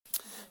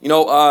You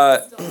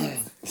know,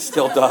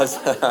 still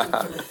does.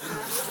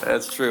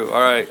 That's true. All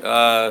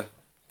right.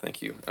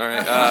 Thank you. All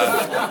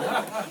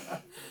right.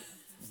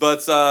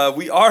 But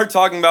we are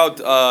talking about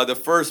the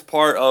first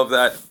part of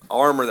that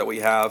armor that we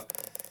have.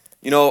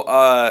 You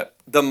know,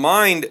 the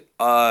mind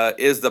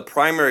is the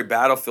primary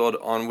battlefield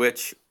on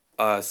which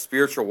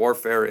spiritual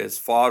warfare is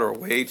fought or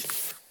waged.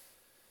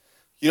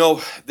 You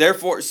know,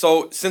 therefore,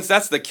 so since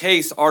that's the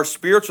case, our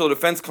spiritual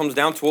defense comes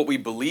down to what we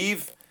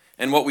believe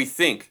and what we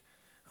think.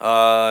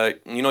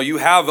 You know, you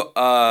have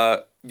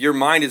your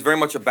mind is very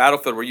much a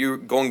battlefield where you're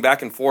going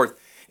back and forth.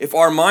 If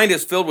our mind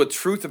is filled with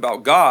truth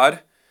about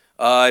God,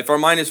 if our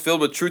mind is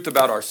filled with truth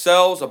about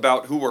ourselves,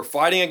 about who we're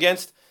fighting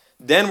against,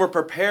 then we're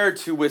prepared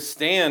to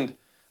withstand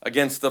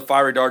against the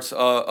fiery darts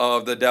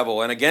of the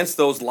devil and against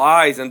those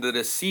lies and the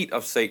deceit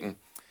of Satan.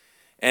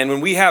 And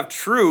when we have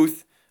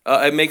truth,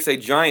 it makes a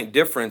giant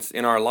difference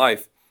in our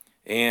life.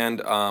 And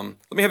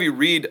let me have you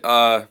read,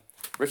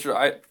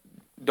 Richard,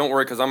 don't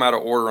worry because I'm out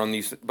of order on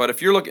these. But if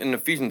you're looking in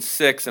Ephesians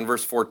 6 and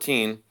verse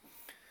 14, it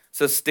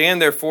says,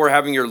 "Stand therefore,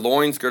 having your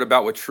loins girt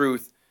about with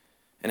truth,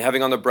 and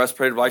having on the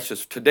breastplate of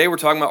righteousness." Today we're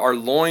talking about our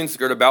loins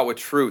girt about with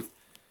truth.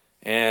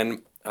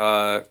 And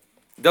it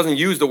doesn't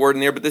use the word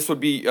in there, but this would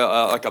be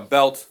like a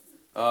belt.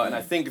 And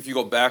I think if you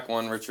go back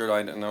one, Richard,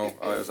 I don't know,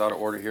 I was out of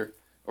order here.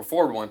 Or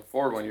forward one.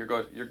 You're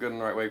good in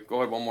the right way. Go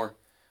ahead, one more.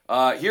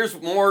 Here's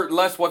more or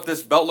less what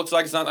this belt looks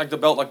like. It's not like the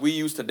belt like we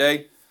use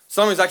today.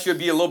 Some of these actually would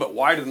be a little bit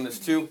wider than this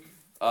too.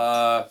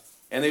 And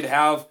they'd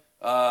have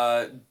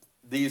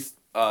these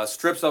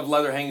strips of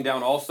leather hanging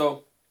down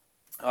also.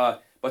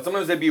 But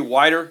sometimes they'd be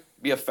wider,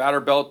 be a fatter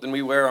belt than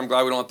we wear. I'm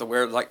glad we don't have to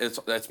wear it. Like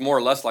it's more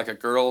or less like a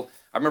girdle.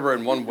 I remember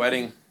in one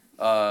wedding,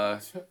 I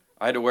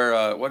had to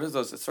wear what is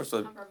those? It starts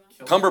with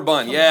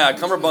cummerbund. Yeah,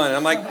 cummerbund. And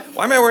I'm like,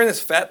 why am I wearing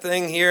this fat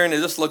thing here? And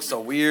it just looks so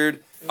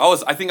weird.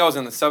 I think I was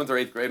in the 7th or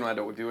 8th grade when I had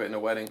to do it in a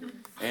wedding.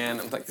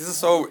 And I'm like, this is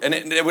so, and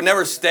it would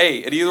never stay.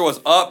 It either was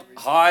up,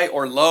 high,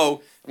 or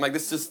low. I'm like,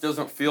 this just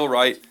doesn't feel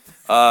right.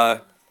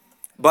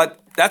 But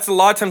that's a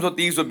lot of times what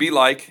these would be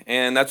like.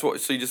 And that's what,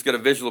 so you just get a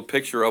visual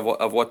picture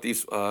of what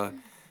these,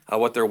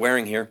 what they're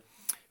wearing here.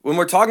 When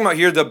we're talking about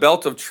here, the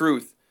belt of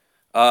truth,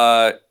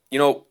 you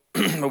know,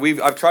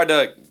 I've tried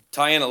to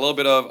tie in a little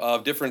bit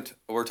of different,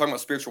 we're talking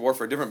about spiritual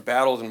warfare, different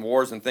battles and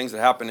wars and things that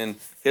happen in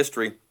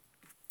history.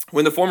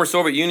 When the former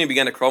Soviet Union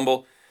began to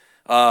crumble,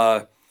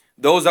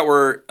 those that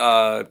were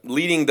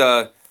leading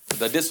the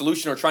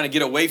dissolution or trying to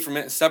get away from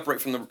it and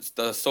separate from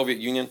the Soviet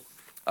Union,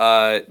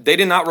 they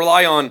did not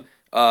rely on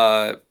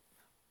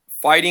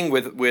fighting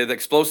with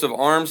explosive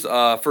arms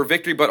for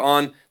victory, but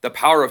on the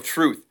power of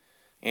truth.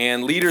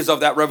 And leaders of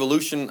that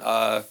revolution,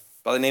 by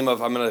the name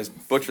of, I'm going to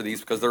butcher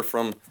these because they're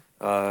from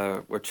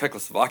where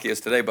Czechoslovakia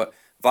is today, but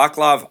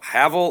Václav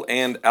Havel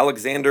and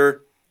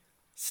Alexander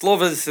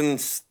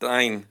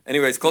Slovenstein.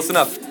 Anyways, close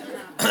enough.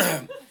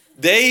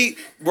 They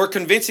were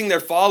convincing their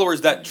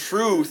followers that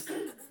truth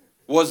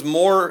was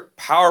more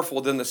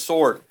powerful than the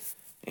sword.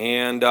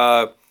 And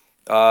an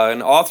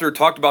author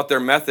talked about their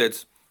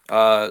methods.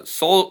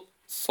 Alexander,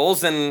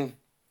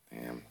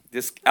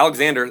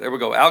 there we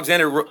go.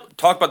 Alexander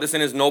talked about this in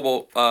his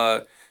Nobel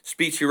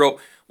speech. He wrote,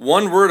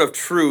 "One word of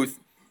truth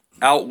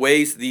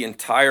outweighs the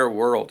entire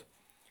world."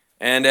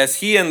 And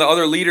as he and the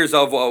other leaders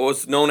of what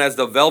was known as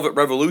the Velvet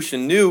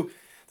Revolution knew,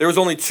 there was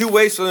only two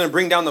ways for them to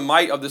bring down the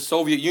might of the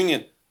Soviet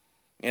Union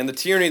and the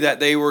tyranny that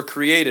they were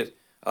created.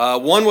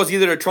 One was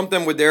either to trump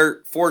them with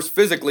their force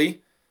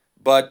physically,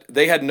 but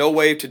they had no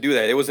way to do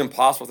that. It was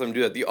impossible for them to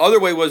do that. The other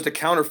way was to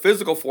counter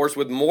physical force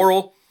with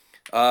moral,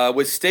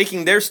 with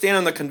staking their stand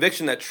on the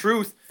conviction that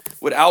truth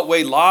would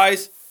outweigh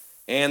lies,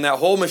 and that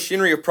whole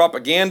machinery of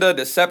propaganda,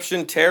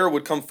 deception, terror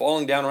would come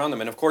falling down around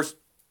them. And of course,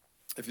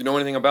 if you know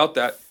anything about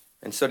that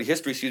and study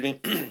history,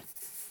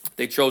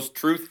 they chose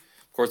truth.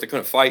 Of course, they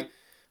couldn't fight.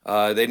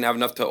 They didn't have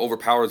enough to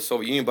overpower the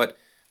Soviet Union, but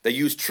they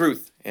used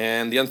truth.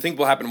 And the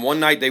unthinkable happened. One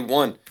night they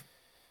won.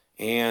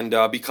 And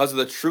because of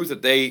the truth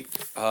that they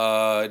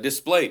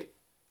displayed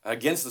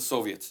against the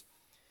Soviets.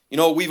 You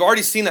know, we've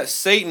already seen that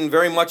Satan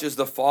very much is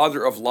the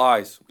father of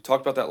lies. We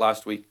talked about that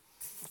last week.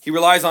 He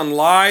relies on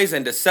lies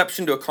and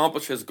deception to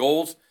accomplish his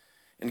goals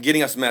and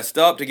getting us messed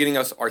up, to getting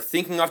us our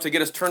thinking off, to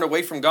get us turned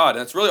away from God. And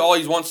that's really all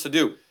he wants to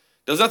do.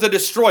 Doesn't have to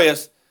destroy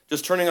us,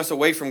 just turning us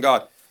away from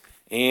God.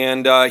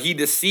 And he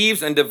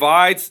deceives and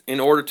divides in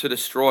order to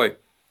destroy.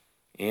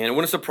 And it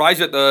wouldn't surprise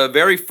you that the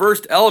very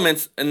first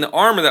elements in the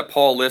armor that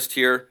Paul lists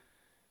here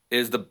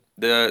is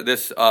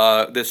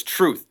this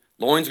truth.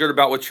 Loins girded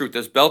about with truth,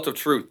 this belt of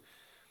truth.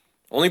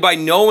 Only by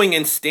knowing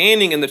and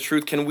standing in the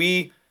truth can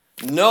we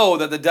know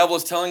that the devil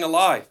is telling a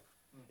lie.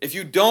 If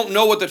you don't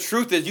know what the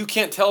truth is, you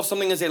can't tell if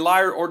something is a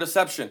lie or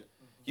deception.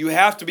 You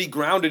have to be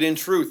grounded in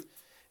truth.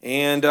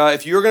 And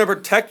if you're going to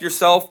protect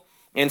yourself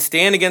and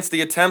stand against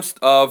the attempts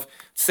of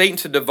Satan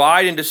to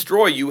divide and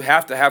destroy, you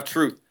have to have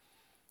truth.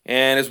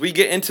 And as we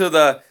get into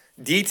the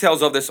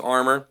details of this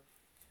armor,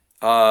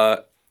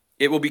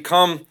 it will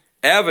become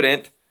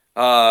evident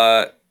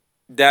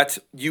that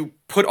you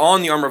put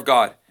on the armor of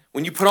God.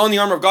 When you put on the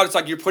armor of God, it's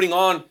like you're putting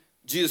on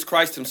Jesus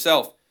Christ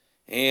himself.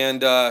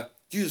 And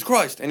Jesus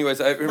Christ. Anyways,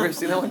 everybody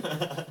seen that one?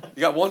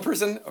 You got one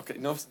person? Okay,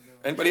 no.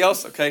 Anybody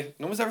else? Okay,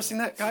 no one's ever seen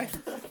that guy?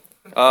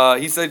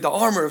 He said, the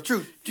armor of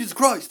truth, Jesus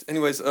Christ.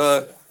 Anyways, you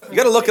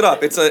got to look it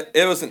up.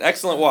 It was an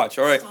excellent watch.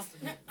 All right.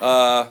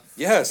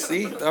 Yeah,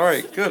 see? All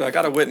right, good. I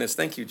got a witness.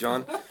 Thank you,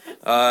 John.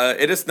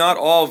 It is not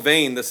all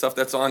vain, the stuff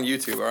that's on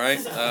YouTube, all right?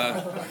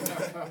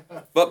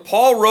 But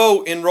Paul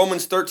wrote in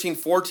Romans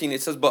 13:14,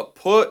 it says, but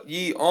put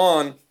ye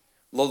on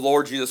the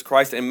Lord Jesus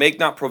Christ and make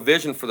not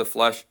provision for the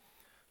flesh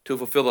to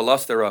fulfill the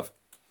lust thereof.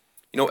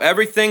 You know,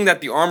 everything that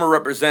the armor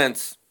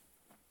represents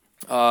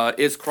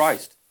is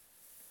Christ.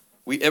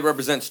 It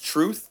represents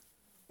truth.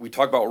 We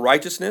talk about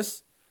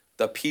righteousness,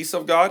 the peace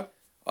of God,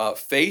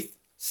 faith,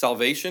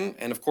 salvation,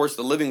 and of course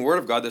the living word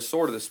of God, the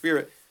sword of the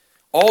Spirit.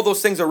 All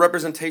those things are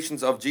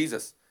representations of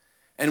Jesus.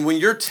 And when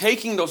you're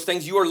taking those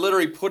things, you are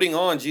literally putting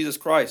on Jesus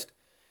Christ.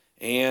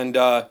 And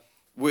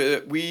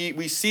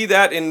we see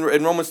that in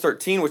Romans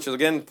 13, which is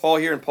again Paul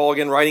here, and Paul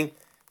again writing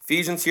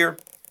Ephesians here.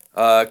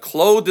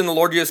 Clothed in the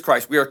Lord Jesus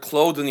Christ. We are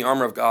clothed in the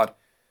armor of God.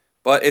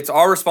 But it's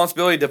our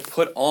responsibility to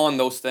put on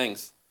those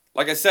things.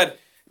 Like I said,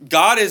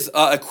 God has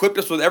equipped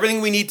us with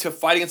everything we need to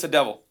fight against the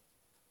devil.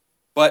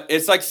 But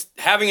it's like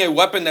having a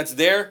weapon that's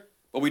there,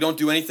 but we don't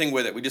do anything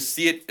with it. We just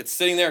see it. It's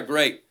sitting there.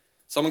 Great.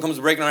 Someone comes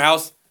to break in our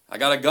house. I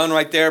got a gun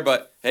right there,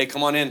 but hey,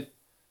 come on in.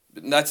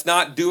 That's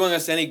not doing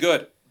us any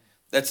good.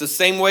 That's the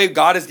same way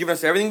God has given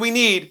us everything we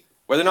need.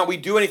 Whether or not we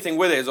do anything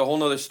with it is a whole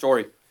nother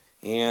story.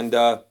 And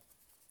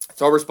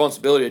it's our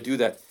responsibility to do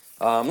that.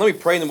 Let me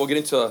pray and then we'll get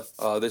into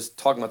this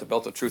talking about the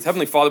belt of truth.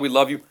 Heavenly Father, we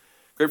love you.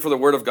 Grateful for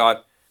the word of God.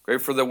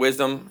 Grateful for the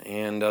wisdom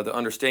and the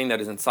understanding that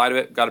is inside of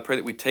it. God, I pray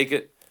that we take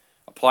it,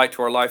 apply it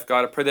to our life.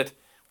 God, I pray that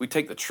we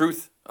take the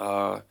truth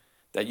that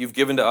you've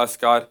given to us,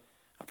 God.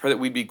 I pray that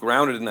we be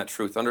grounded in that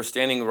truth,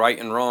 understanding right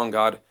and wrong,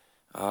 God.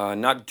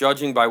 Not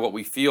judging by what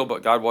we feel,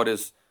 but God, what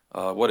is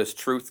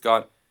truth,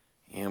 God.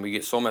 And we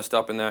get so messed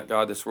up in that,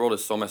 God. This world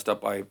is so messed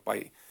up by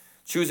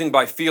choosing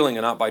by feeling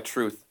and not by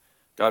truth.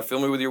 God, fill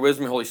me with your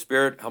wisdom, Holy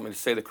Spirit. Help me to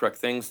say the correct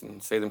things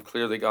and say them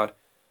clearly, God.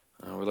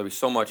 We love you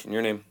so much. In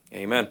your name,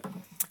 amen.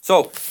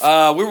 So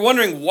we were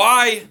wondering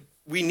why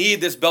we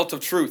need this belt of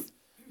truth.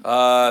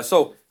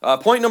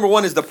 Point number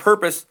one is the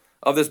purpose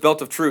of this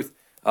belt of truth.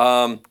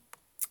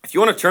 If you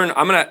want to turn,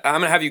 I'm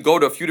gonna have you go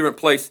to a few different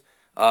places.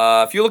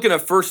 If you're looking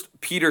at 1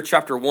 Peter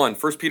chapter 1,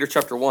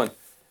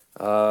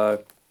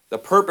 the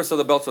purpose of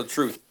the belt of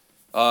truth.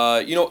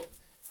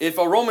 If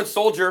a Roman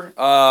soldier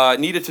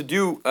needed to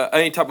do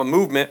any type of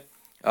movement,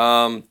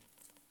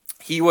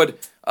 he would,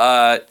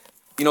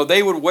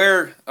 they would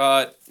wear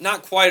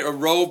not quite a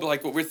robe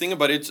like what we're thinking,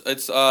 but it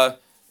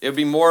would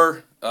be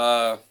more,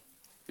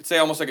 you'd say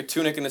almost like a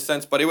tunic in a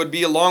sense, but it would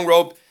be a long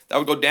robe that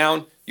would go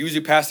down, usually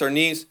past their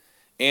knees,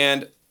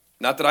 and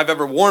not that I've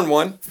ever worn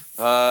one,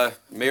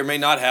 may or may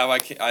not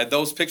have.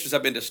 Those pictures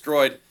have been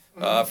destroyed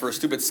for a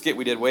stupid skit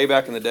we did way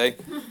back in the day.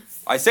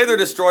 I say they're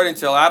destroyed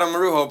until Adam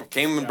Marujo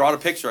came and brought a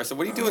picture. I said,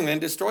 "What are you doing, man?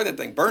 Destroy that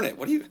thing, burn it.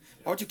 Why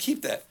would you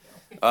keep that?"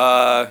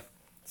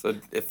 So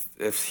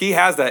if he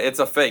has that, it's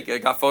a fake.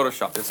 It got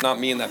photoshopped. It's not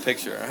me in that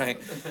picture, all right?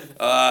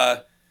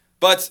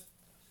 But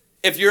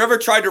if you ever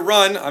tried to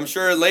run, I'm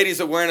sure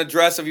ladies are wearing a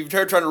dress. If you've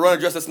ever tried to run a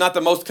dress, that's not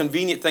the most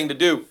convenient thing to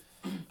do.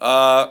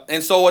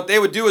 And so what they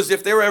would do is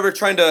if they were ever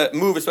trying to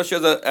move, especially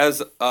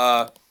as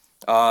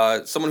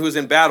someone who's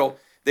in battle,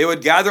 they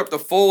would gather up the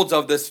folds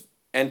of this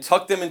and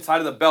tuck them inside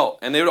of the belt.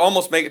 And they would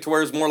almost make it to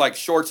where it's more like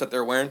shorts that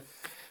they're wearing,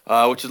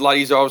 which is a lot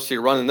easier, obviously,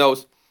 to run in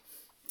those.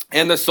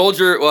 And the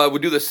soldier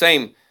would do the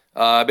same,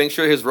 make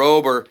sure his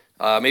robe or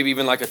maybe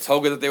even like a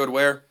toga that they would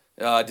wear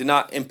did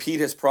not impede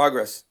his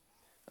progress.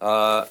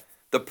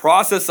 The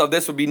process of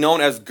this would be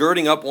known as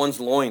girding up one's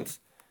loins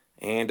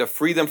and to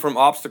free them from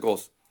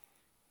obstacles.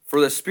 For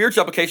the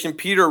spiritual application,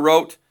 Peter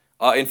wrote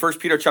in 1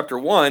 Peter chapter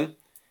 1,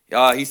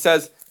 he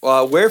says,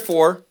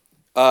 wherefore,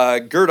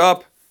 gird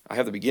up, I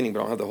have the beginning, but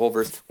I don't have the whole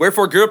verse.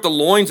 Wherefore, gird up the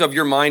loins of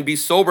your mind, be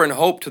sober and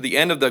hope to the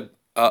end of the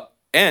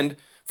end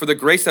for the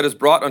grace that is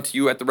brought unto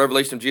you at the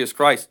revelation of Jesus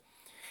Christ.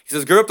 He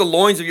says, gird up the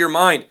loins of your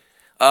mind.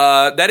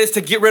 That is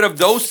to get rid of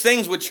those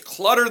things which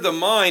clutter the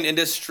mind and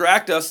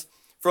distract us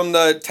from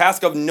the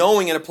task of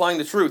knowing and applying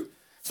the truth.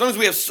 Sometimes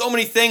we have so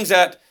many things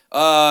that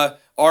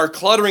are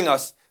cluttering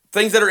us,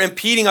 things that are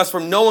impeding us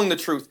from knowing the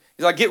truth.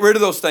 He's like, get rid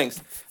of those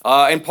things.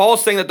 And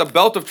Paul's saying that the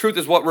belt of truth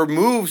is what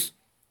removes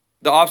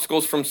the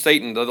obstacles from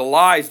Satan, the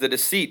lies, the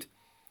deceit,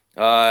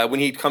 when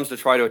he comes to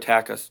try to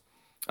attack us.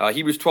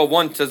 Hebrews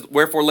 12:1 says,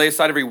 wherefore lay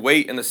aside every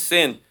weight and the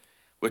sin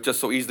which does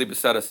so easily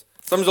beset us.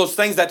 Some of those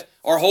things that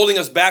are holding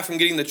us back from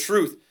getting the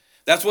truth.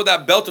 That's what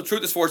that belt of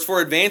truth is for. It's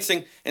for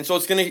advancing. And so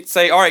it's going to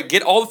say, all right,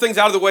 get all the things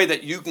out of the way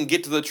that you can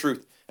get to the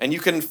truth. And you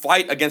can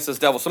fight against this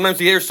devil. Sometimes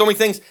we hear so many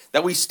things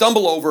that we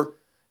stumble over,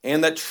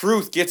 and that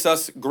truth gets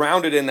us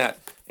grounded in that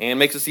and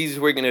makes us easy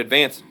so we can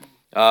advance.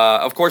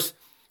 Of course,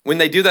 when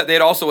they do that,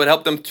 it also would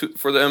help them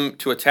for them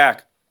to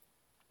attack.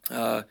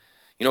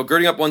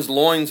 Girding up one's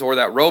loins or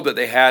that robe that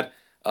they had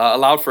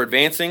allowed for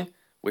advancing,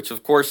 which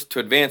of course to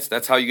advance,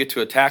 that's how you get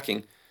to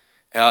attacking.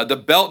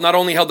 The belt not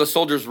only held the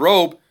soldier's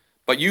robe,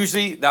 but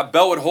usually that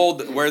belt would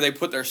hold where they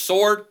put their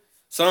sword,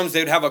 Sometimes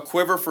they'd have a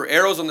quiver for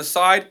arrows on the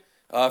side.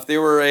 If they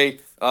were a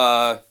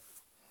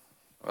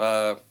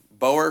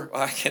bower,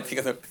 I can't think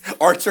of the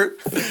archer,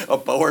 a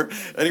bower.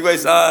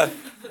 Anyways,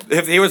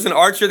 if he was an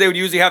archer, they would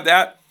usually have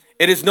that.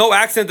 It is no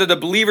accident that the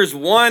believer's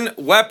one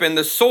weapon,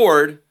 the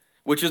sword,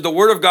 which is the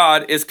word of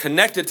God, is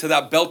connected to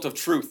that belt of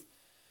truth.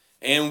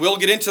 And we'll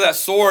get into that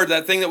sword,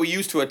 that thing that we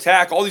use to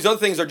attack. All these other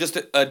things are just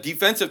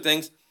defensive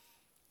things,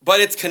 but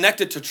it's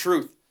connected to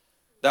truth,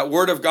 that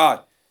word of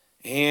God.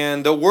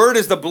 And the word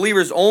is the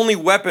believer's only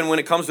weapon when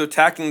it comes to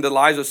attacking the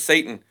lies of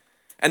Satan.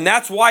 And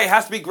that's why it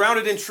has to be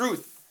grounded in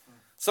truth.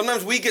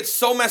 Sometimes we get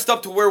so messed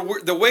up to where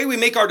the way we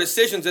make our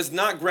decisions is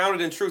not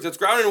grounded in truth. It's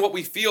grounded in what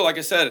we feel. Like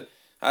I said,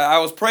 I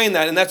was praying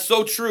that, and that's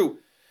so true.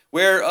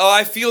 Where,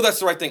 I feel that's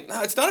the right thing.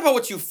 No, it's not about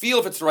what you feel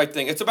if it's the right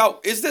thing. It's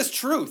about, is this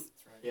truth?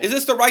 Yeah. Is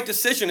this the right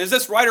decision? Is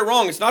this right or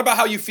wrong? It's not about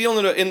how you feel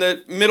in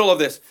the middle of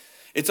this.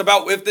 It's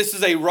about if this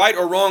is a right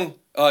or wrong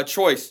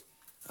choice.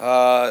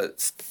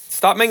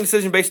 Stop making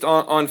decisions based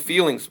on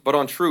feelings, but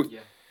on truth. Yeah.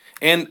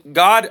 And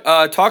God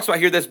talks about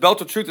here, this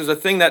belt of truth is a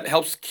thing that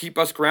helps keep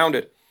us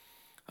grounded.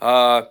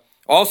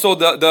 Also,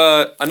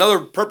 another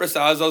purpose,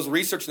 as I was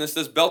researching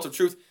this belt of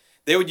truth,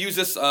 they would use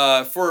this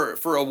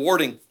for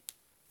awarding.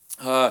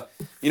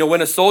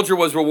 When a soldier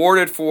was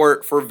rewarded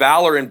for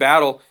valor in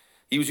battle,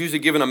 he was usually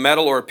given a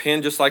medal or a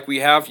pin, just like we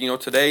have.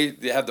 Today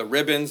they have the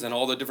ribbons and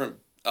all the different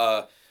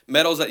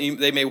medals that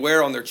they may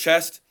wear on their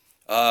chest.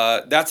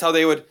 That's how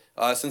they would,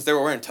 since they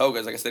were wearing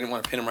togas, I guess they didn't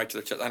want to pin them right to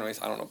their chest.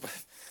 Anyways, I don't know. But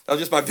that was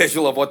just my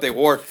visual of what they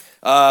wore.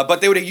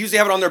 But they would usually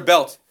have it on their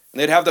belt, and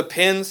they'd have the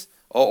pins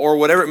or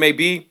whatever it may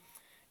be.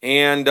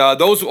 And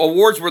those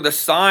awards were the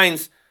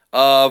signs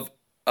of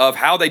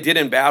how they did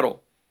in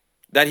battle.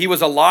 That he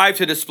was alive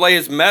to display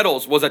his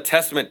medals was a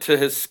testament to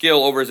his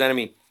skill over his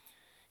enemy.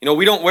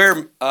 We don't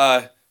wear,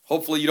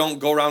 hopefully you don't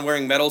go around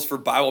wearing medals for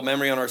Bible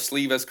memory on our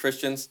sleeve as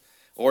Christians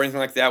or anything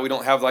like that. We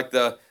don't have like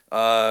the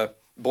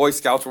Boy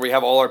Scouts where we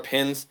have all our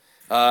pins.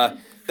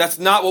 That's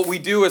not what we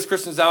do as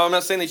Christians now. I'm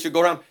not saying they should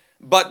go around.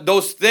 But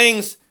those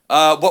things,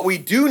 what we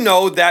do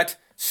know that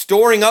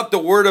storing up the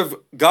word of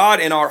God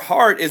in our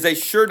heart is a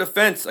sure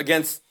defense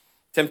against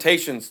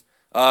temptations.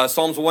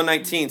 Psalms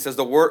 119 says,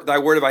 thy word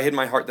have I hid in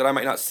my heart that I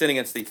might not sin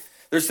against thee.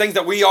 There's things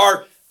that we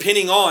are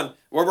pinning on,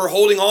 where we're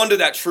holding on to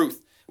that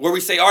truth, where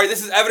we say, all right,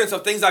 this is evidence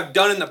of things I've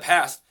done in the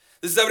past.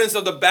 This is evidence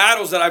of the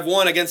battles that I've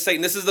won against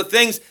Satan. This is the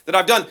things that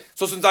I've done.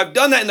 So since I've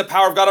done that in the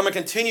power of God, I'm going to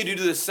continue to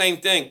do the same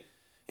thing.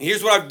 And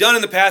here's what I've done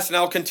in the past, and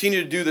I'll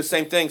continue to do the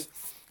same things.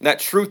 And that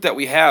truth that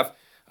we have.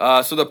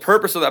 So the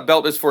purpose of that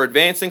belt is for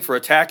advancing, for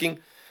attacking.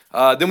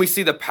 Then we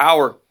see the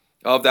power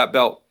of that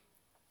belt.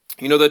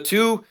 The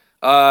two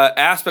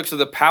aspects of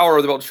the power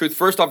of the belt of truth.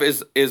 First off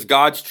is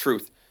God's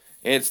truth.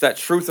 And it's that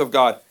truth of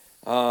God.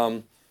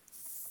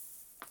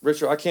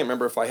 Richard, I can't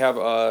remember if I have,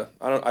 I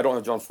don't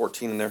have John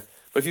 14 in there.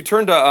 But if you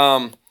turn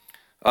to,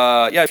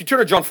 if you turn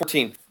to John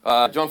 14,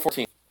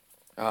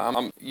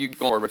 you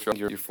go over, Richard,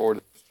 you're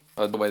forward,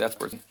 the way that's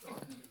person.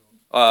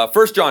 1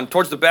 John,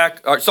 towards the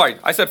back,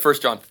 I said 1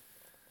 John.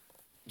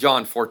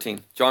 John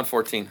 14,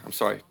 I'm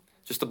sorry.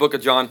 Just the book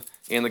of John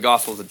and the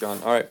Gospels of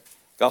John. All right,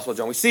 Gospel of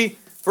John. We see,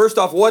 first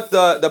off, what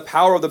the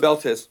power of the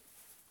belt is.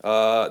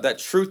 That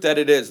truth that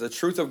it is, the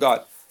truth of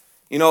God.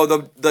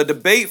 The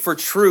debate for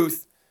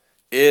truth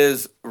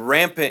is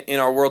rampant in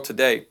our world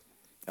today.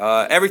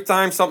 Every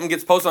time something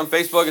gets posted on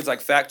Facebook, it's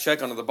like fact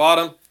check under the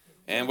bottom.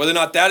 And whether or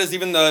not that is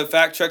even the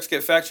fact checks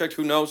get fact checked,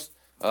 who knows?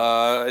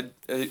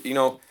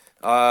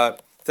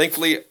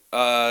 Thankfully,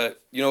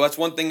 that's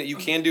one thing that you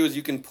can do is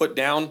you can put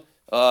down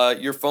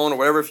your phone or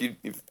whatever if you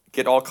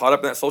get all caught up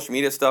in that social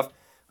media stuff.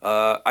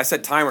 I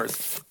set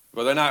timers.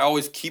 Whether or not I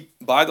always keep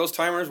by those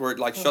timers where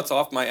it shuts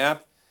off my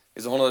app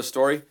is a whole other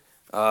story.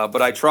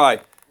 But I try.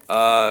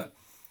 The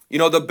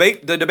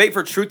debate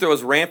for truth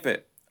was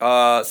rampant.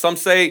 Some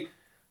say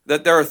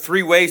that there are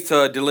three ways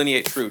to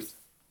delineate truth.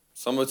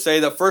 Some would say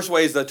the first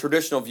way is the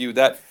traditional view,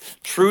 that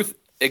truth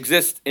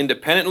exists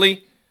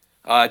independently.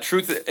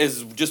 Truth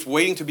is just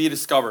waiting to be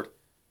discovered,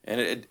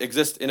 and it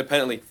exists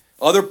independently.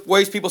 Other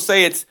ways people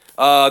say it's,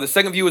 the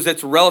second view is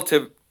it's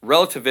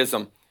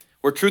relativism,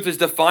 where truth is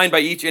defined by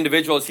each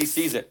individual as he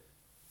sees it.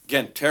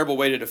 Again, terrible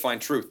way to define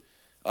truth.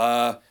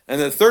 And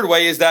the third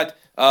way is that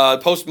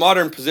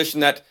postmodern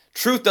position that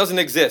truth doesn't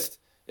exist.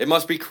 It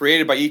must be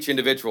created by each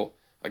individual.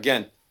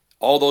 Again,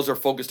 all those are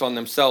focused on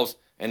themselves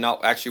and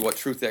not actually what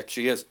truth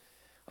actually is.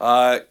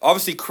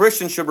 Obviously,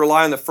 Christians should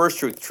rely on the first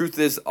truth. Truth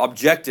is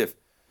objective.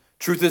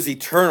 Truth is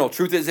eternal.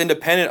 Truth is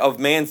independent of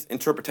man's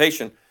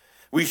interpretation.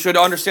 We should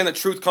understand that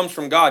truth comes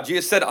from God.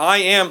 Jesus said, I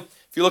am,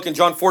 if you look in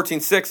John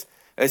 14:6,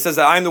 it says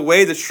that I am the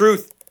way, the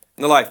truth,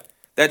 and the life.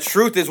 That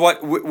truth is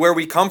where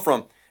we come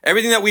from.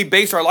 Everything that we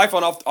base our life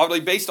on is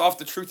based off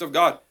the truth of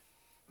God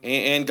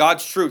and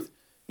God's truth.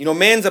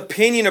 Man's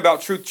opinion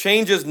about truth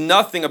changes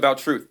nothing about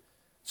truth.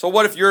 So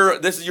what if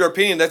this is your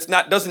opinion?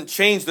 Doesn't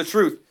change the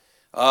truth.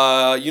 They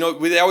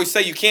always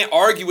say you can't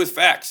argue with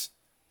facts.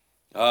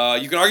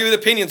 You can argue with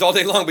opinions all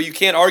day long, but you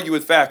can't argue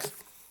with facts.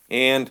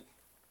 And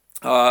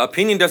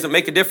opinion doesn't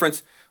make a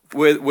difference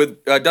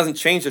doesn't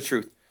change the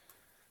truth.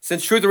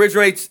 Since truth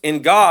originates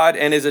in God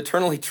and is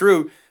eternally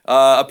true,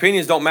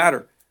 opinions don't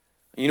matter.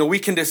 We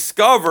can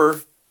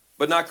discover,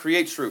 but not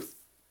create truth.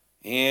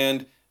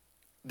 And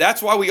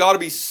that's why we ought to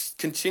be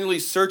continually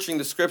searching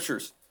the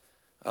scriptures.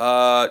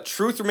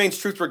 Truth remains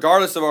truth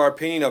regardless of our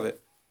opinion of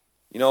it.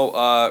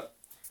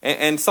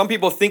 And some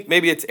people think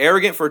maybe it's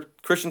arrogant for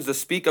Christians to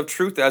speak of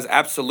truth as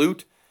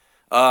absolute.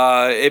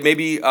 It may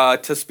be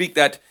to speak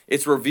that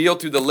it's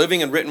revealed through the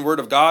living and written word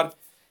of God.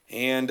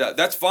 And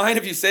that's fine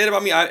if you say it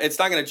about me. It's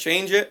not going to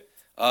change it.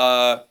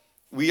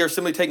 We are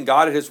simply taking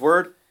God at his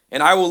word.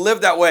 And I will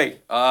live that way.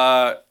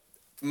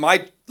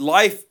 My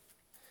life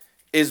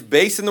is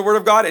based in the word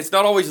of God. It's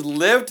not always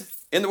lived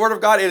in the word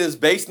of God. It is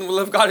based in the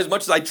word of God as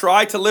much as I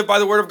try to live by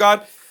the word of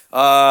God.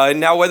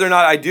 And now whether or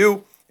not I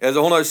do is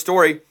a whole other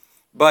story.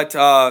 But,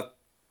 I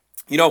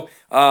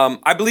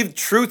believe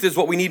truth is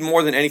what we need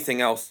more than anything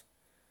else.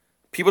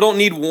 People don't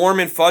need warm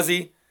and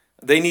fuzzy.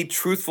 They need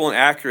truthful and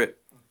accurate.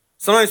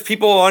 Sometimes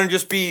people want to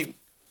just be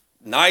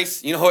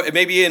nice.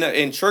 Maybe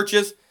in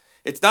churches,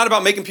 it's not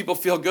about making people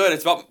feel good.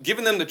 It's about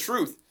giving them the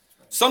truth.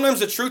 Sometimes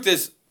the truth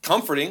is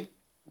comforting.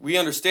 We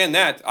understand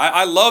that.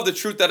 I love the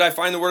truth that I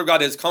find in the Word of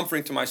God is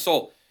comforting to my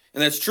soul.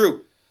 And that's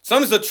true.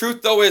 Sometimes the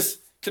truth, though, is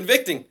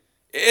convicting.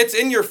 It's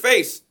in your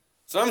face.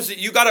 Sometimes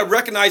you got to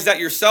recognize that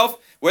yourself,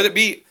 whether it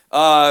be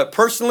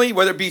personally,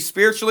 whether it be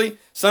spiritually.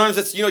 Sometimes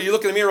it's, you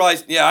look in the mirror and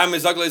realize, yeah, I'm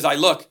as ugly as I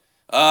look.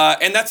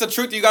 And that's the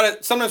truth.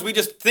 Sometimes we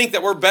just think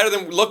that we're better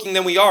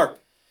than we are.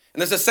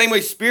 And that's the same way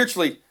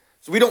spiritually.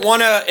 So we don't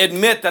want to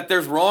admit that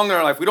there's wrong in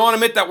our life. We don't want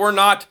to admit that we're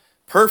not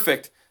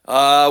perfect.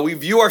 We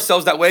view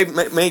ourselves that way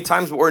many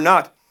times, but we're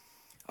not.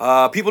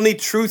 People need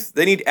truth.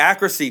 They need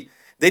accuracy.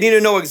 They need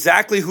to know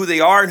exactly who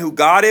they are and who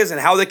God is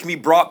and how they can be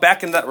brought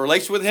back into that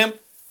relationship with him.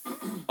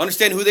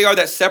 Understand who they are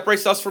that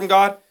separates us from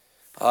God.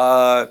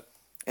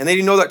 And they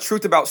need to know that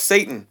truth about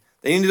Satan.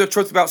 They need to know the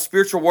truth about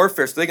spiritual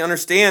warfare so they can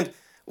understand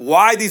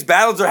why these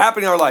battles are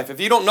happening in our life. If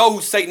you don't know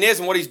who Satan is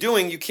and what he's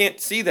doing, you can't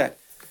see that.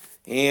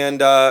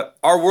 And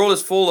our world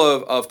is full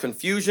of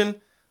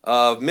confusion,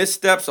 of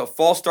missteps, of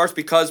false starts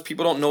because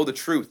people don't know the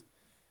truth.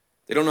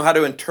 They don't know how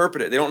to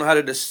interpret it. They don't know how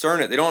to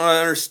discern it. They don't know how to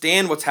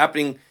understand what's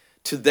happening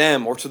to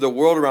them or to the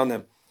world around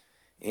them.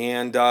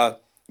 And,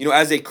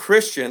 as a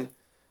Christian,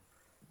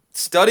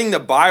 studying the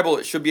Bible,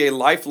 it should be a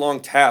lifelong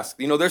task.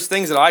 There's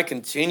things that I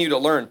continue to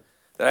learn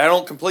that I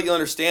don't completely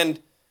understand,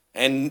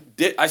 and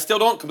I still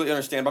don't completely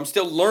understand, but I'm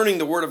still learning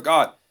the Word of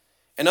God.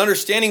 And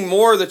understanding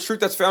more of the truth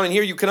that's found in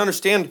here, you can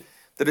understand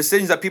the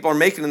decisions that people are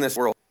making in this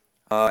world.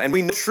 And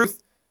we know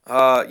truth. You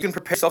can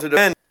prepare yourself to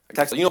defend.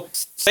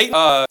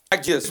 Satan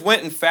just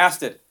went and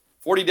fasted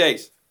 40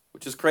 days,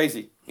 which is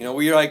crazy.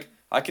 We're like,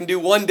 I can do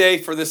one day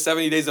for this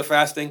 70 days of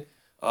fasting.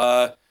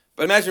 But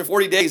imagine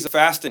 40 days of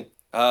fasting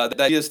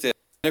that Jesus did.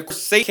 And of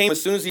course, Satan came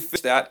as soon as he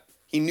finished that.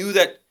 He knew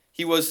that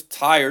he was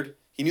tired.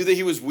 He knew that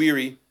he was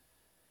weary.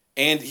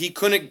 And he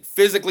couldn't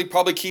physically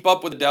probably keep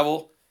up with the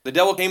devil. The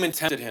devil came and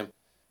tempted him.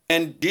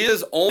 And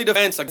Jesus' only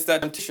defense against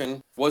that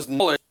temptation was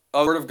knowledge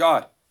of the Word of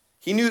God.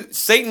 He knew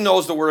Satan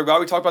knows the Word of God.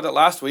 We talked about that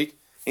last week.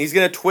 And he's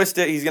going to twist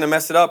it. He's going to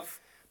mess it up.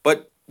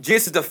 But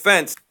Jesus'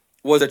 defense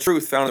was the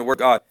truth found in the Word of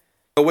God.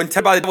 But when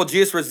tempted by the devil,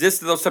 Jesus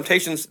resisted those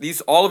temptations.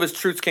 All of his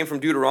truths came from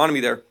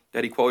Deuteronomy there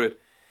that he quoted.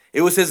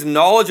 It was his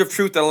knowledge of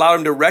truth that allowed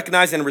him to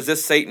recognize and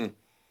resist Satan.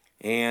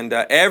 And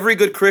every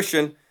good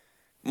Christian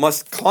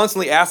must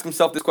constantly ask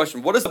himself this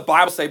question. What does the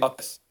Bible say about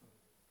this?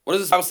 What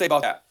does the Bible say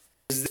about that?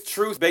 Is this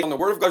truth based on the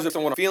Word of God, or based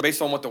on what I'm feeling,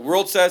 based on what the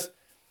world says?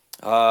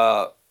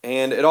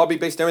 And it all be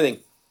based on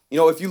everything.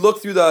 If you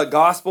look through the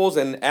Gospels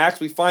and Acts,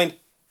 we find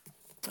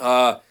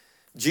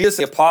Jesus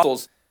and the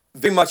apostles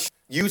very much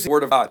using the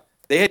Word of God.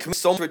 They had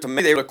committed so much to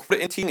make, they were to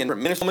quit it in teaching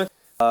and ministry.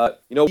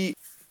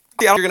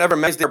 You're going to ever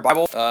memorize their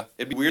Bible.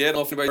 It'd be weird. I don't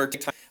know if anybody ever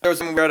take time. There was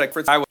someone where like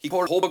Fritz Iowa, he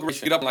quoted a whole book,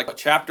 he'd get up in like a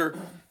chapter,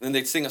 and then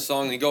they'd sing a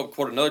song, and he'd go up and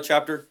quote another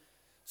chapter.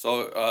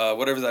 So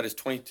whatever that is,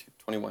 22,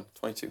 21,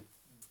 22,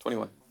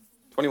 21,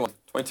 21,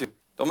 22.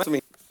 Don't mess with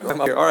me.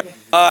 I'm up here. All right.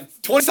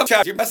 20-some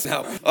chapters. You're messing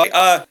now.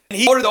 And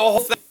he quoted the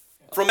whole thing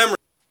from memory.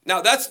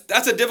 Now,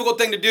 that's a difficult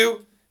thing to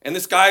do. And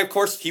this guy, of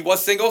course, he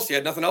was single, so he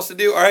had nothing else to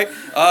do. All right.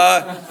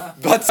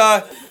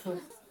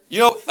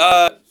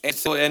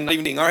 And not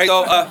even all right.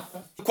 So,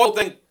 quote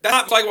thing. That's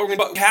not like what we're going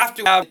to do. But we have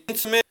to have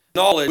intimate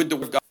knowledge with the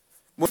Word of God.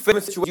 When we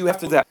fit situation, you have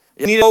to do that.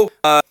 You need to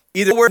know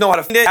either know how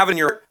to find it, have it in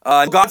your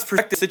God's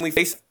protected situation we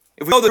face.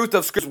 If we know the truth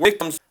of Scripture,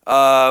 becomes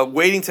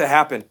waiting to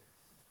happen.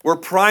 We're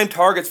prime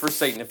targets for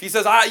Satan. If he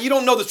says, you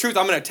don't know the truth,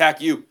 I'm going to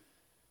attack you.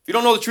 If you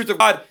don't know the truth of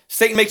God,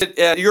 Satan makes it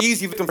you're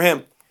easy victim for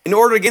him. In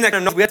order to gain that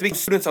kind of knowledge, we have to be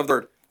students of the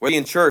Word. Whether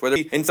in church, whether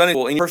in Sunday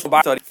school, in personal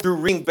Bible study, through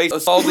reading based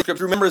on solid Scripture,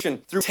 through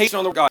memorization, through taking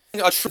on the Word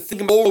of God,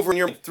 thinking over in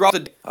your mind throughout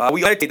the day.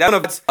 We meditate. That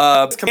one of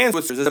God's commands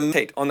is to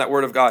meditate on that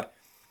Word of God.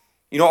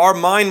 Our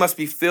mind must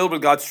be filled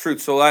with God's truth,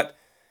 so that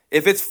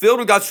if it's filled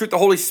with God's truth, the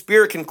Holy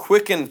Spirit can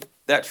quicken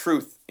that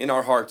truth in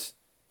our hearts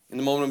in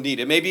the moment of need.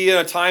 It may be in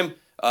a time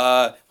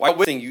while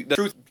waiting, the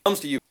truth comes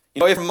to you.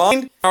 If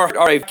mind are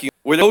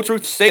where no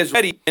truth say is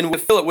ready, and we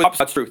fill it with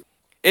God's truth.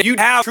 If you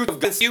have truth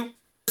against you,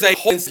 there's a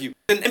hole against you.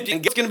 It's empty,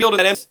 and it's going to be able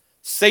to empty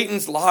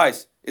Satan's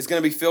lies. is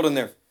going to be filled in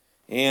there.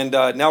 And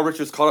now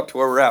Richard's caught up to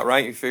where we're at,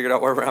 right? You figured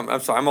out where we're at.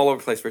 I'm sorry, I'm all over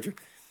the place, Richard.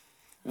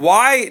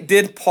 Why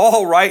did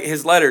Paul write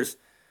his letters?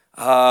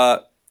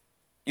 The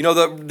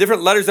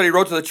different letters that he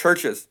wrote to the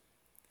churches.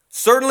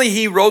 Certainly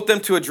he wrote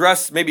them to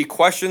address maybe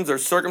questions or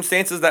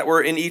circumstances that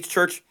were in each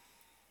church.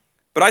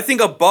 But I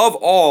think above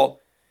all,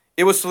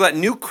 it was so that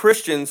new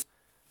Christians,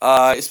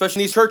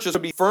 especially in these churches,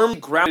 would be firmly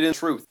grounded in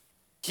truth.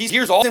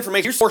 Here's all the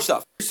information. Here's more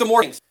stuff. Here's some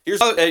more things.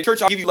 Here's a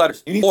church, I'll give you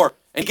letters. You need more.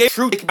 And he gave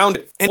truth, they found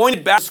it, and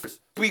pointed back.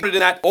 We put it in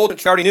that old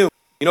church already knew.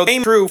 The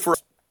same true for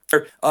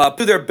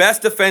to their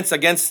best defense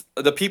against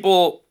the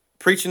people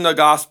preaching the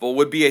gospel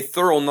would be a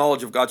thorough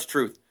knowledge of God's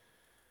truth.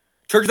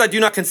 Churches that do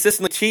not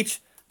consistently teach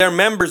their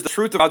members the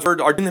truth of God's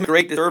word are doing them a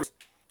great disservice.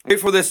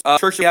 Wait for this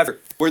church we have here,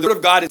 where the word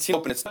of God is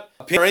open. It's not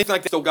opinion or anything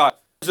like this. So God,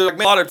 there's like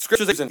a lot of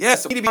scriptures. And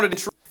yes, we need to be grounded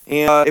in truth.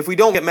 And if we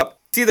don't get up,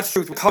 see the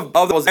truth, we come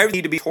above those. Everything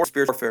need to be towards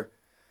spiritual warfare.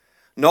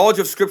 Knowledge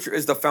of Scripture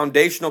is the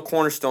foundational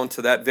cornerstone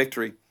to that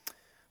victory.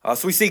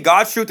 So we see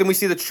God's truth and we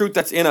see the truth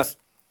that's in us.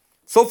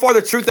 So far,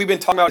 the truth that we've been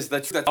talking about is the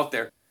truth that's out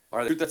there,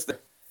 or the truth that's there.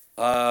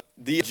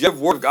 The objective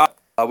word of God.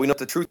 We know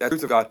the truth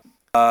of God.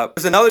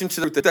 There's another thing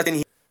to the truth that's in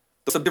here.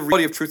 The subjective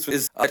reality of truth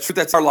is the truth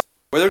that's in our life.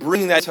 Whether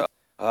bringing that to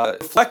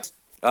reflect.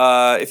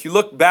 If you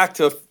look back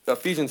to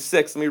Ephesians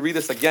 6, let me read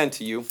this again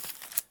to you.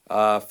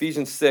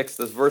 Ephesians 6,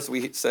 this verse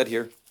we said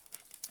here. It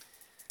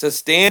says,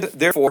 "Stand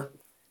therefore,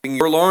 being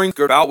your loins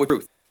girded about with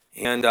truth."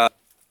 And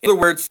in other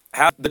words,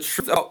 have the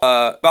truth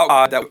about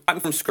God that we've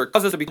gotten from Scripture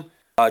causes us to become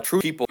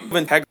true people of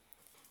integrity.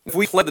 If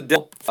we play the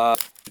devil,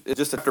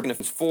 just after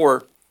Ephesians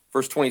 4,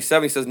 verse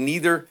 27, he says,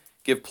 "Neither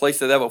give place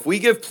to the devil." If we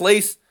give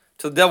place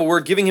to the devil, we're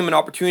giving him an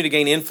opportunity to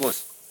gain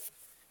influence.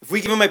 If we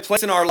give him a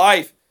place in our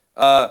life,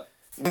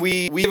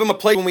 we give him a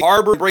place when we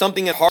harbor, break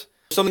something in heart,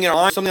 something in our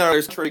mind, something in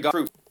our contrary to God's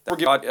truth. That we're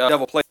giving God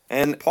devil place.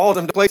 And Paul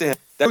tells him to place to him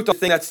that truth, the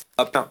thing that's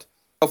count.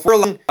 If we're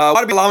allowing,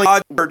 why to be allowing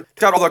God's word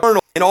to out all the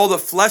carnal and all the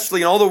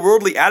fleshly and all the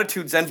worldly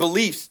attitudes and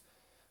beliefs?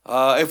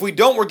 If we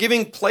don't, we're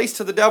giving place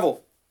to the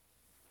devil.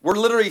 We're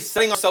literally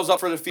setting ourselves up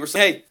for the defeat. We're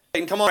saying, "Hey,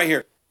 Satan, come on right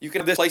here. You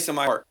can have this place in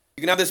my heart.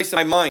 You can have this place in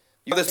my mind.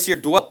 You have this here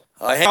dwell.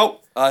 Hang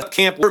out,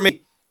 camp with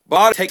me.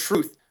 God take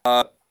truth."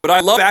 But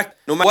I love the fact,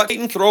 no matter what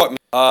Satan throw at me,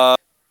 God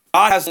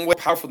has some way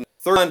powerful than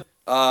that. Third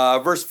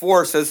one, verse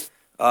 4 says,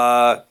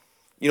 I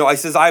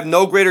says, "I have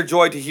no greater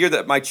joy to hear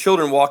that my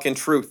children walk in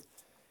truth."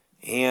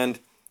 And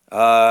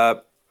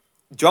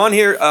John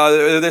here,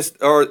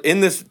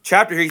 in this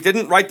chapter here, he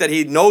didn't write that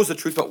he knows the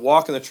truth, but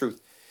walk in the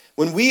truth.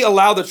 When we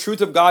allow the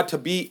truth of God to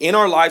be in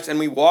our lives and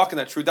we walk in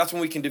that truth, that's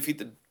when we can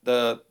defeat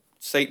the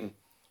Satan.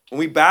 When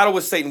we battle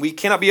with Satan, we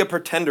cannot be a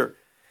pretender.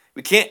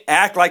 We can't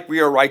act like we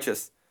are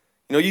righteous.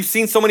 You've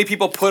seen so many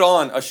people put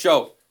on a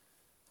show.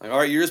 Like, all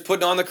right, you're just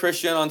putting on the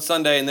Christian on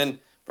Sunday, and then,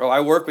 bro,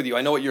 I work with you.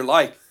 I know what you're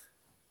like.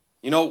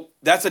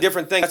 That's a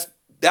different thing.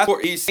 That's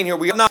what he's saying here.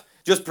 We not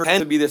just pretend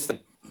to be this thing.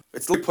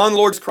 It's like put on the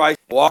Lord's Christ,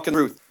 walk in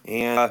truth,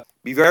 and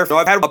be very.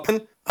 I've had a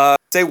weapon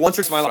say once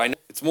or twice in my life. I know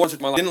it's more than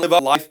my life. I didn't live a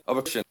life of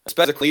a Christian,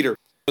 especially a leader.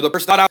 But the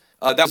person not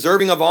out that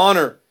deserving of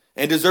honor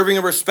and deserving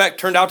of respect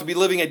turned out to be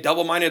living a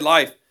double-minded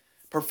life,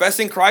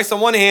 professing Christ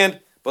on one hand,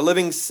 but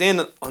living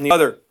sin on the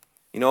other.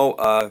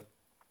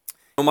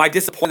 My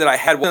disappointment that I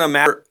had wasn't a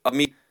matter of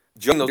me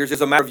judging those years.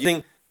 It's a matter of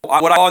using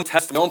what I on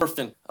test my own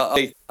person.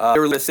 They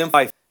were a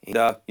simple life.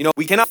 And,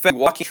 we cannot fail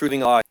walking truth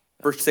in life.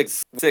 Verse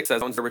 6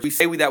 says, "We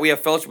say that we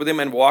have fellowship with him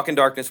and walk in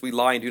darkness. We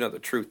lie and do not the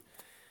truth."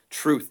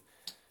 Truth.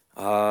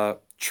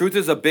 Truth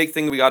is a big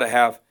thing that we got to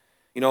have.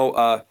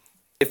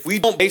 If we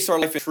don't base our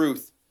life in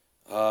truth,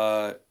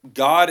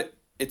 God,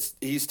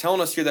 he's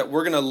telling us here that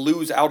we're going to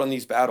lose out on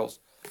these battles.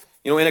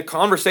 In a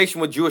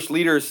conversation with Jewish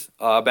leaders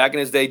back in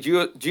his day,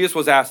 Jesus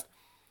was asked,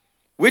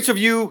 "Which of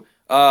you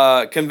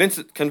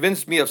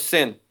convinced me of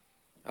sin?"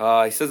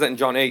 He says that in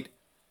John 8.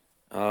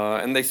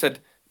 And they said,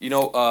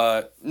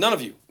 none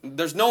of you.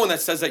 There's no one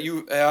that says that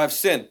you have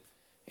sinned.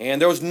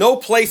 And there was no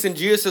place in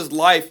Jesus'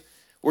 life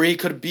where he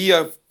could be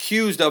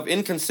accused of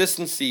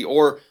inconsistency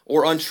or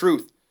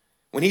untruth.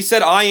 When he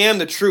said, "I am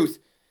the truth,"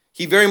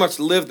 he very much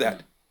lived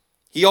that.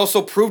 He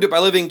also proved it by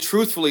living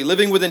truthfully,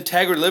 living with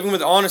integrity, living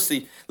with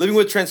honesty, living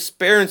with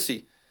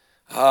transparency.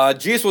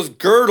 Jesus was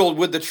girdled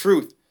with the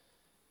truth.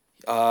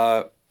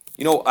 A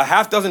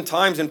half dozen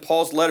times in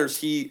Paul's letters,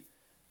 he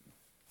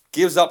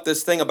gives up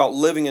this thing about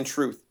living in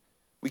truth.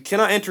 We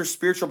cannot enter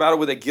spiritual battle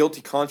with a guilty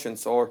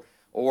conscience or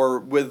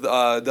with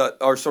a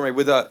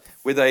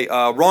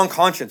wrong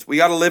conscience. We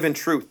got to live in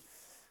truth.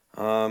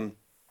 One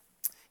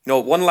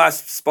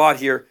last spot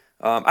here.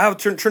 I have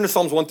turn to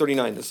Psalms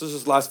 139. This is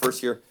his last verse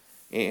here,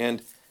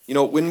 and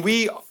when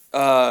we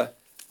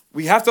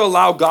have to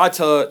allow God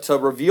to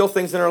reveal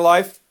things in our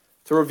life,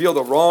 to reveal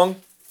the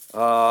wrong,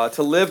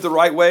 to live the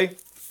right way.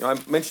 I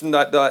mentioned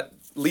that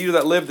leader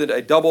that lived in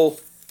a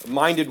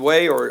double-minded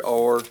way,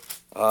 or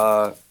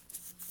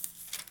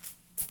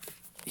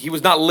he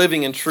was not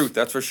living in truth,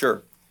 that's for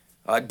sure.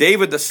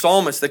 David, the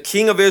psalmist, the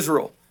king of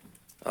Israel,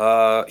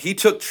 he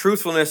took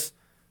truthfulness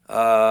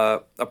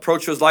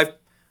approach to his life.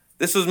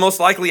 This was most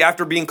likely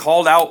after being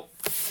called out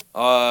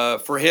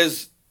for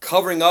his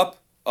covering up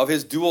of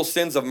his dual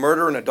sins of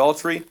murder and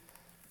adultery.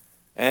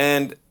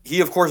 And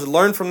he, of course,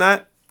 learned from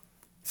that.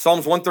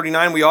 Psalms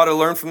 139, we ought to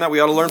learn from that. We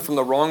ought to learn from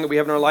the wrong that we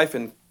have in our life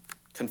and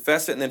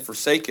confess it and then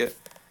forsake it.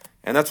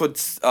 And that's what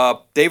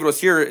David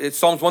was here.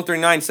 Psalms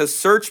 139 says,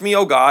 "Search me,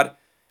 O God,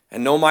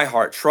 and know my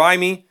heart. Try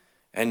me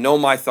and know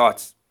my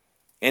thoughts.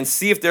 And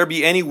see if there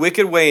be any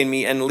wicked way in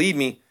me, and lead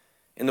me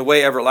in the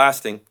way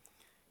everlasting."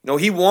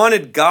 He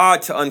wanted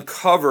God to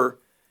uncover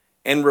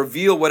and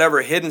reveal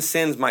whatever hidden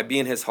sins might be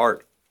in his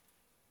heart.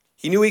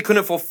 He knew he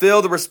couldn't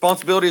fulfill the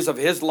responsibilities of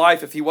his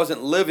life if he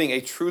wasn't living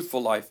a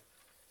truthful life.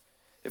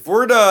 If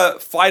we're to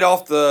fight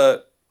off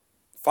the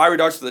fiery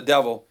darts of the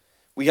devil,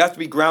 we have to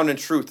be grounded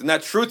in truth. And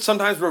that truth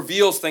sometimes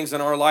reveals things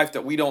in our life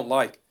that we don't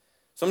like.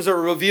 Sometimes it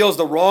reveals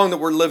the wrong that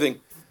we're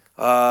living.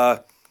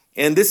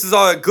 And this is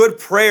a good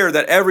prayer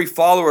that every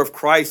follower of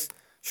Christ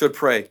should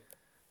pray.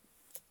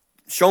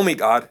 Show me,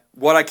 God,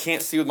 what I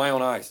can't see with my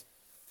own eyes.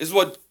 This is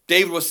what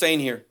David was saying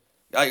here.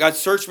 God,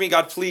 search me.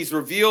 God, please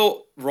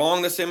reveal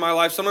wrongness in my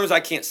life. Sometimes I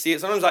can't see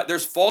it. Sometimes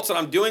there's faults that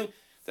I'm doing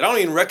that I don't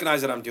even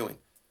recognize that I'm doing.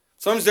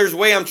 Sometimes there's a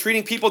way I'm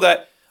treating people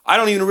that I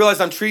don't even realize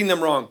I'm treating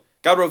them wrong.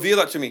 God, reveal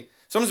that to me.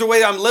 Sometimes there's a way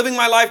that I'm living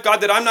my life,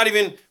 God, that I'm not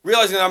even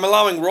realizing that I'm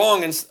allowing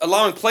wrong and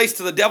allowing place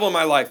to the devil in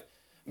my life.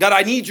 God,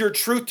 I need your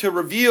truth to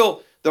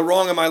reveal the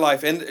wrong in my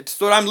life, and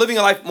so that I'm living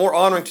a life more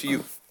honoring to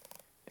you.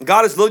 And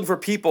God is looking for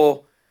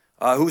people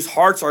whose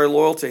hearts are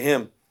loyal to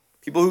him,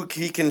 people who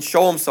he can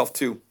show himself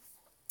to,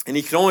 and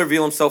he can only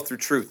reveal himself through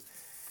truth.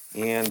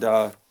 And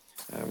I'm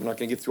not going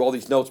to get through all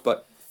these notes,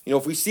 but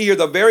if we see here,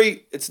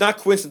 it's not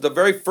coincidence, the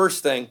very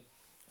first thing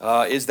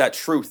is that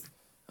truth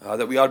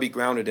that we ought to be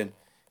grounded in.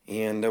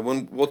 And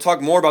when we'll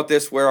talk more about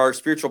this, where our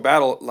spiritual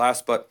battle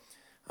lasts, but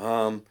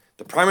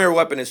the primary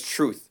weapon is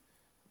truth,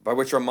 by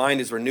which our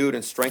mind is renewed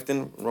and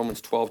strengthened.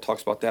 Romans 12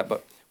 talks about that,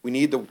 but we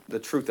need the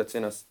truth that's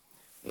in us,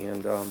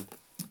 and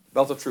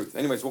belt of truth.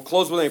 Anyways, we'll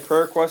close with any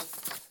prayer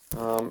requests.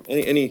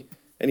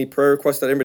 Any prayer requests that anybody